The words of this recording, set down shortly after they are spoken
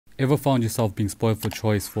Ever found yourself being spoiled for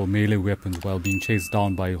choice for melee weapons while being chased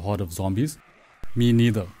down by a horde of zombies? Me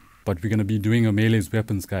neither, but we're gonna be doing a melee's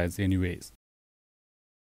weapons guides anyways.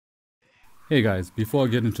 Hey guys, before I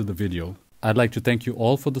get into the video, I'd like to thank you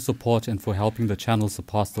all for the support and for helping the channel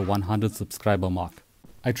surpass the 100 subscriber mark.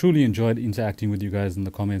 I truly enjoyed interacting with you guys in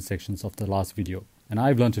the comment sections of the last video, and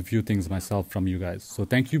I've learned a few things myself from you guys, so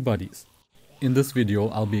thank you buddies. In this video,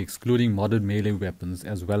 I'll be excluding modded melee weapons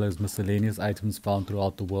as well as miscellaneous items found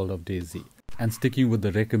throughout the world of DayZ, and sticking with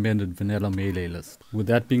the recommended vanilla melee list. With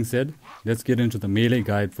that being said, let's get into the melee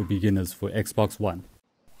guide for beginners for Xbox One.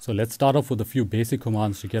 So let's start off with a few basic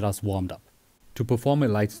commands to get us warmed up. To perform a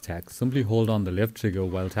light attack, simply hold on the left trigger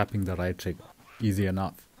while tapping the right trigger. Easy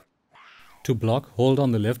enough. To block, hold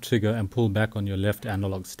on the left trigger and pull back on your left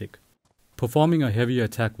analog stick. Performing a heavy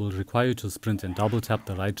attack will require you to sprint and double tap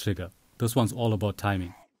the right trigger. This one's all about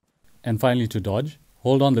timing. And finally, to dodge,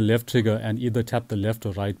 hold on the left trigger and either tap the left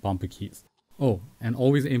or right bumper keys. Oh, and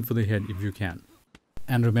always aim for the head if you can.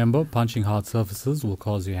 And remember, punching hard surfaces will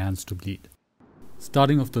cause your hands to bleed.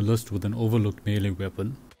 Starting off the list with an overlooked melee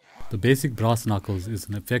weapon, the basic brass knuckles is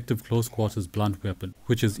an effective close quarters blunt weapon,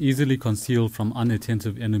 which is easily concealed from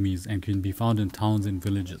unattentive enemies and can be found in towns and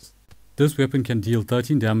villages. This weapon can deal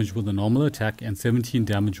 13 damage with a normal attack and 17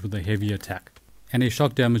 damage with a heavy attack, and a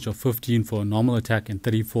shock damage of 15 for a normal attack and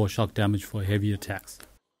 34 shock damage for heavy attacks.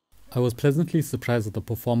 I was pleasantly surprised at the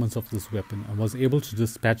performance of this weapon and was able to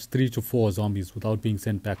dispatch 3 to 4 zombies without being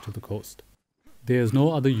sent back to the coast. There is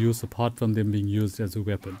no other use apart from them being used as a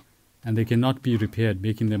weapon, and they cannot be repaired,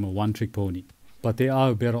 making them a one-trick pony, but they are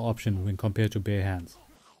a better option when compared to bare hands.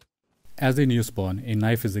 As a new spawn, a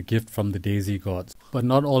knife is a gift from the DayZ gods, but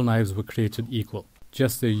not all knives were created equal,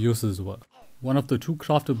 just their uses were. One of the 2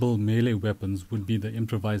 craftable melee weapons would be the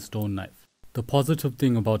improvised stone knife. The positive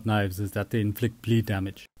thing about knives is that they inflict bleed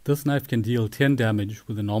damage. This knife can deal 10 damage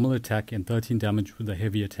with a normal attack and 13 damage with a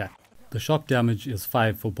heavy attack. The shock damage is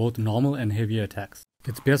 5 for both normal and heavy attacks.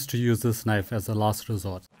 It's best to use this knife as a last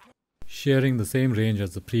resort. Sharing the same range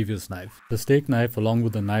as the previous knife, the steak knife along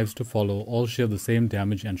with the knives to follow all share the same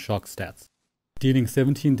damage and shock stats, dealing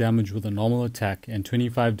 17 damage with a normal attack and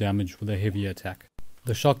 25 damage with a heavy attack.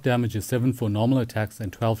 The shock damage is 7 for normal attacks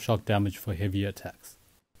and 12 shock damage for heavy attacks.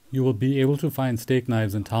 You will be able to find steak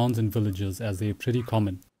knives in towns and villages as they are pretty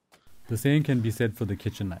common. The same can be said for the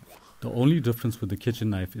kitchen knife. The only difference with the kitchen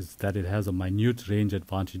knife is that it has a minute range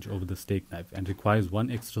advantage over the steak knife and requires 1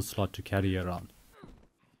 extra slot to carry around.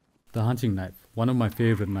 The hunting knife, one of my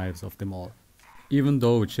favorite knives of them all. Even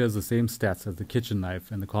though it shares the same stats as the kitchen knife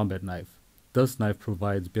and the combat knife, this knife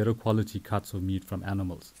provides better quality cuts of meat from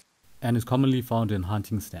animals, and is commonly found in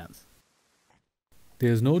hunting stands.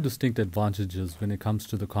 There is no distinct advantages when it comes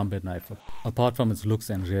to the combat knife, apart from its looks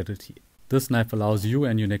and rarity. This knife allows you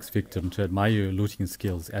and your next victim to admire your looting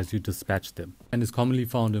skills as you dispatch them, and is commonly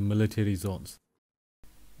found in military zones.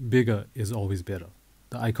 Bigger is always better.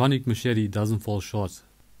 The iconic machete doesn't fall short.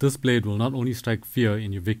 This blade will not only strike fear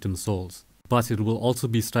in your victim's souls, but it will also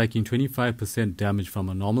be striking 25% damage from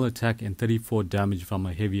a normal attack and 34 damage from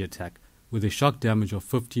a heavy attack, with a shock damage of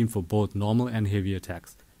 15 for both normal and heavy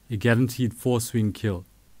attacks, a guaranteed 4-swing kill,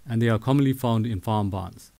 and they are commonly found in farm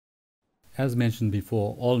barns. As mentioned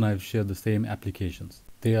before, all knives share the same applications.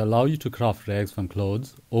 They allow you to craft rags from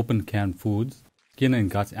clothes, open canned foods, skin and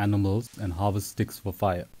gut animals, and harvest sticks for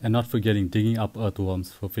fire, and not forgetting digging up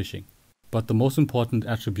earthworms for fishing. But the most important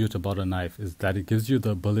attribute about a knife is that it gives you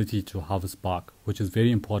the ability to harvest bark, which is very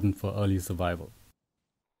important for early survival.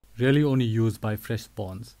 Rarely only used by fresh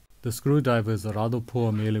spawns, the screwdriver is a rather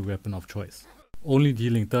poor melee weapon of choice, only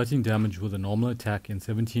dealing 13 damage with a normal attack and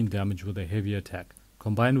 17 damage with a heavy attack,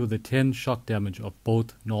 combined with a 10 shock damage of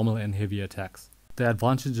both normal and heavy attacks. The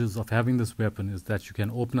advantages of having this weapon is that you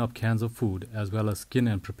can open up cans of food as well as skin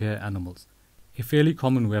and prepare animals. A fairly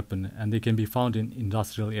common weapon, and they can be found in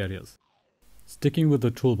industrial areas. Sticking with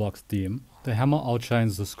the toolbox theme, the hammer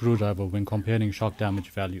outshines the screwdriver when comparing shock damage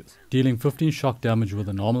values, dealing 15 shock damage with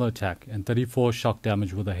a normal attack and 34 shock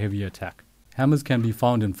damage with a heavy attack. Hammers can be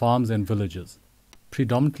found in farms and villages,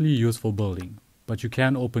 predominantly used for building, but you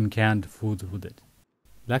can open canned foods with it.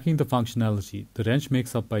 Lacking the functionality, the wrench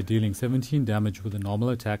makes up by dealing 17 damage with a normal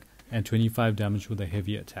attack and 25 damage with a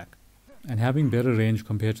heavy attack, and having better range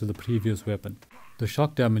compared to the previous weapon. The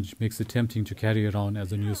shock damage makes it tempting to carry around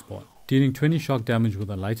as a new spawn, dealing 20 shock damage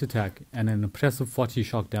with a light attack and an impressive 40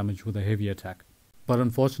 shock damage with a heavy attack. But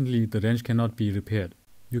unfortunately, the wrench cannot be repaired.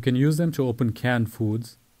 You can use them to open canned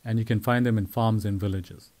foods, and you can find them in farms and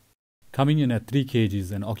villages. Coming in at 3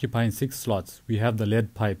 kgs and occupying 6 slots, we have the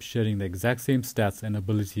lead pipe sharing the exact same stats and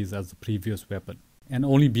abilities as the previous weapon, and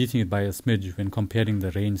only beating it by a smidge when comparing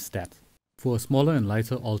the range stats. For a smaller and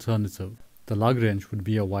lighter alternative, the lug wrench would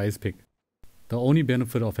be a wise pick. The only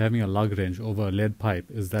benefit of having a lug wrench over a lead pipe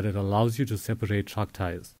is that it allows you to separate truck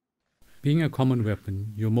tires. Being a common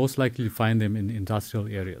weapon, you'll most likely find them in industrial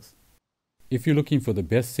areas. If you're looking for the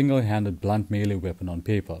best single-handed blunt melee weapon on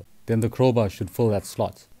paper, then the crowbar should fill that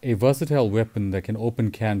slot. A versatile weapon that can open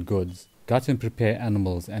canned goods, gut and prepare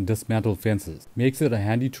animals, and dismantle fences makes it a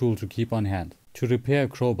handy tool to keep on hand. To repair a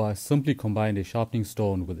crowbar, simply combine a sharpening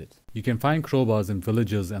stone with it. You can find crowbars in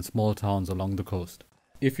villages and small towns along the coast.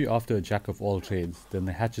 If you're after a jack of all trades, then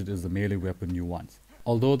the hatchet is the melee weapon you want.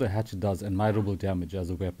 Although the hatchet does admirable damage as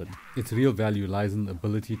a weapon, its real value lies in the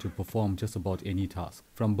ability to perform just about any task.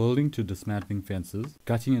 From building to dismantling fences,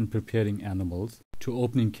 gutting and preparing animals, to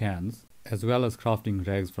opening cans, as well as crafting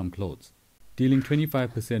rags from clothes. Dealing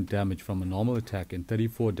 25% damage from a normal attack and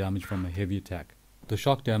 34 damage from a heavy attack. The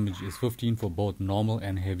shock damage is 15 for both normal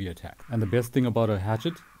and heavy attack. And the best thing about a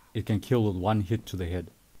hatchet, it can kill with one hit to the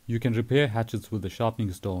head. You can repair hatchets with the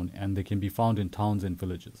sharpening stone, and they can be found in towns and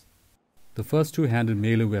villages. The first two-handed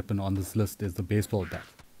melee weapon on this list is the baseball bat.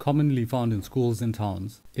 Commonly found in schools and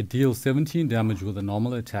towns, it deals 17 damage with a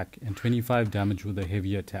normal attack and 25 damage with a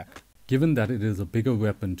heavy attack. Given that it is a bigger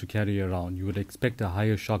weapon to carry around, you would expect a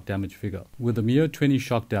higher shock damage figure. With a mere 20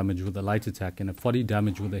 shock damage with a light attack and a 40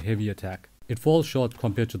 damage with a heavy attack, it falls short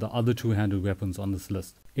compared to the other two-handed weapons on this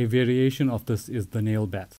list. A variation of this is the nail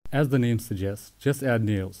bat. As the name suggests, just add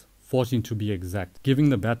nails, 14 to be exact, giving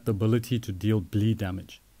the bat the ability to deal bleed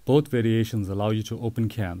damage. Both variations allow you to open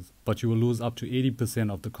cans, but you will lose up to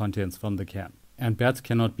 80% of the contents from the can, and bats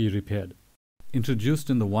cannot be repaired. Introduced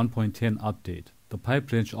in the 1.10 update, the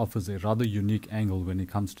pipe wrench offers a rather unique angle when it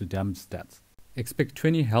comes to damage stats. Expect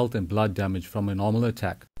 20 health and blood damage from a normal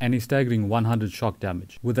attack, and a staggering 100 shock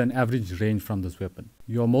damage, with an average range from this weapon.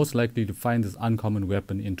 You are most likely to find this uncommon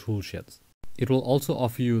weapon in tool sheds. It will also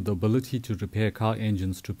offer you the ability to repair car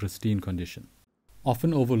engines to pristine condition.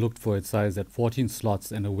 Often overlooked for its size at 14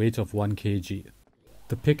 slots and a weight of 1 kg.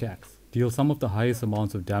 The pickaxe deals some of the highest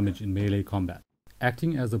amounts of damage in melee combat.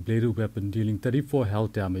 Acting as a bladed weapon, dealing 34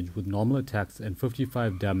 health damage with normal attacks and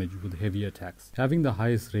 55 damage with heavy attacks. Having the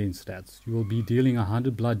highest range stats, you will be dealing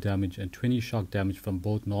 100 blood damage and 20 shock damage from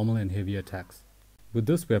both normal and heavy attacks. With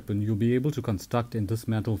this weapon, you'll be able to construct and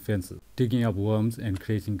dismantle fences, digging up worms and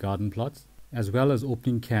creating garden plots, as well as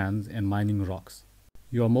opening cans and mining rocks.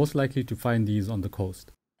 You are most likely to find these on the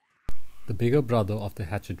coast. The bigger brother of the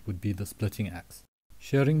hatchet would be the splitting axe.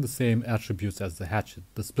 Sharing the same attributes as the hatchet,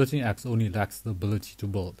 the splitting axe only lacks the ability to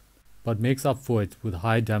build, but makes up for it with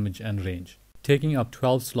high damage and range. Taking up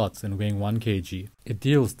 12 slots and weighing 1 kg, it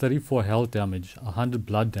deals 34 health damage, 100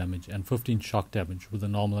 blood damage and 15 shock damage with a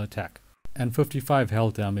normal attack, and 55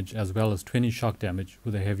 health damage as well as 20 shock damage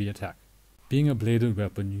with a heavy attack. Being a bladed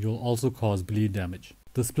weapon, you'll also cause bleed damage.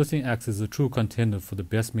 The splitting axe is a true contender for the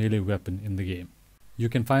best melee weapon in the game. You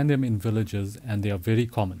can find them in villages and they are very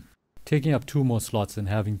common. Taking up 2 more slots and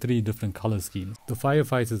having 3 different color schemes, the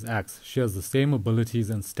firefighter's axe shares the same abilities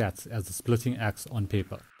and stats as the splitting axe on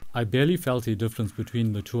paper. I barely felt a difference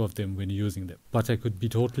between the two of them when using them, but I could be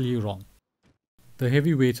totally wrong. The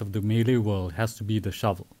heavyweight of the melee world has to be the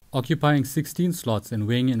shovel. Occupying 16 slots and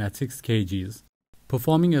weighing in at 6 kgs,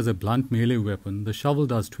 performing as a blunt melee weapon, the shovel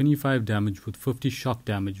does 25 damage with 50 shock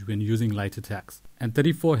damage when using light attacks, and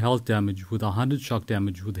 34 health damage with 100 shock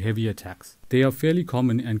damage with heavy attacks. They are fairly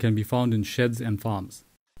common and can be found in sheds and farms.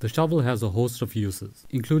 The shovel has a host of uses,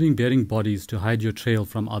 including burying bodies to hide your trail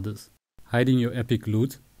from others, hiding your epic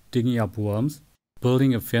loot, digging up worms,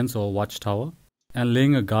 building a fence or a watchtower, and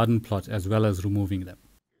laying a garden plot as well as removing them.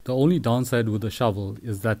 The only downside with the shovel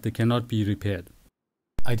is that they cannot be repaired.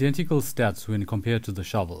 Identical stats when compared to the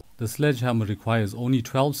shovel. The sledgehammer requires only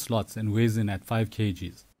 12 slots and weighs in at 5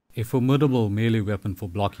 kgs. A formidable melee weapon for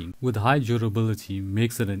blocking, with high durability,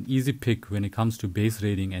 makes it an easy pick when it comes to base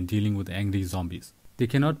raiding and dealing with angry zombies. They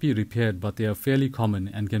cannot be repaired, but they are fairly common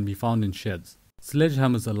and can be found in sheds.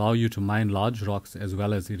 Sledgehammers allow you to mine large rocks as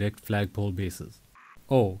well as erect flagpole bases.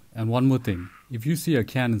 Oh, and one more thing. If you see a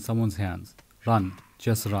can in someone's hands, run,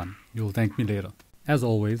 just run. You'll thank me later. As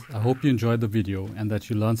always, I hope you enjoyed the video and that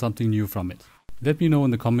you learned something new from it. Let me know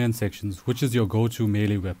in the comment sections which is your go-to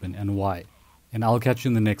melee weapon and why. And I'll catch you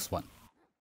in the next one.